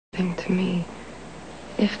everything to me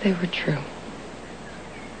if they were true.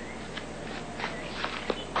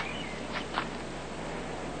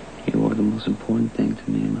 You are the most important thing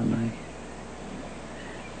to me in my life.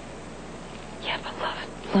 Yeah,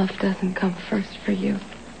 but love doesn't come first for you.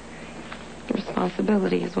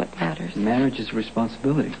 Responsibility is what matters. Marriage is a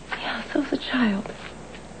responsibility. Yeah, so's a child.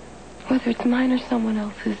 Whether it's mine or someone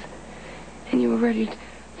else's. And you were ready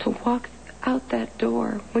to walk out that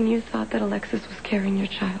door when you thought that Alexis was carrying your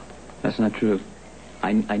child. That's not true.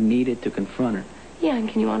 I needed to confront her. Yeah, and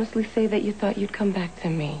can you honestly say that you thought you'd come back to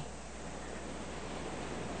me?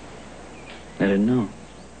 I didn't know.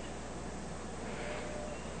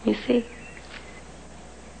 You see?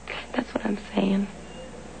 That's what I'm saying.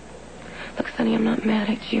 Look, Sonny, I'm not mad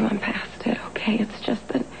at you. I'm past it, okay? It's just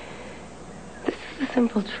that this is the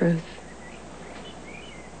simple truth.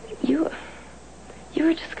 You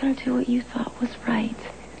were just going to do what you thought was right.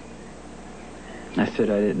 I said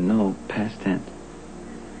I didn't know, past tense.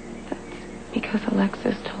 That's because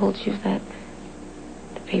Alexis told you that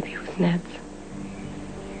the baby was Ned's.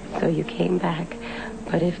 So you came back.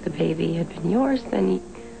 But if the baby had been yours, then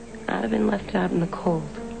you'd not have been left out in the cold.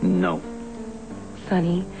 No.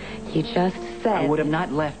 Sonny, you just said... I would have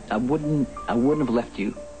not left. I wouldn't have left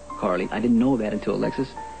you, Carly. I didn't know that until Alexis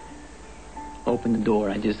opened the door.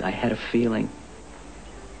 I had a feeling.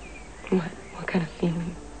 What kind of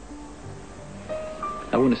feeling?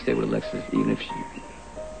 I wouldn't have stayed with Alexis even if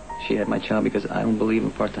she had my child, because I don't believe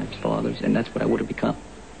in part-time fathers, and that's what I would have become.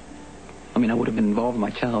 I mean, I would have been involved in my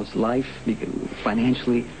child's life,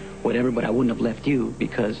 financially, whatever, but I wouldn't have left you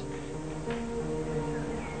because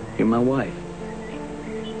you're my wife.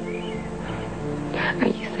 Are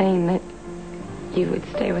you saying that you would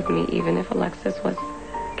stay with me even if Alexis was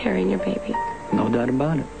carrying your baby? No doubt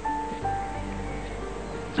about it.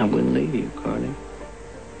 I wouldn't leave you, Carly.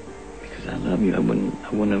 Because I love you. I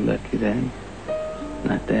wouldn't have left you then.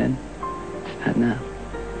 Not then. Not now.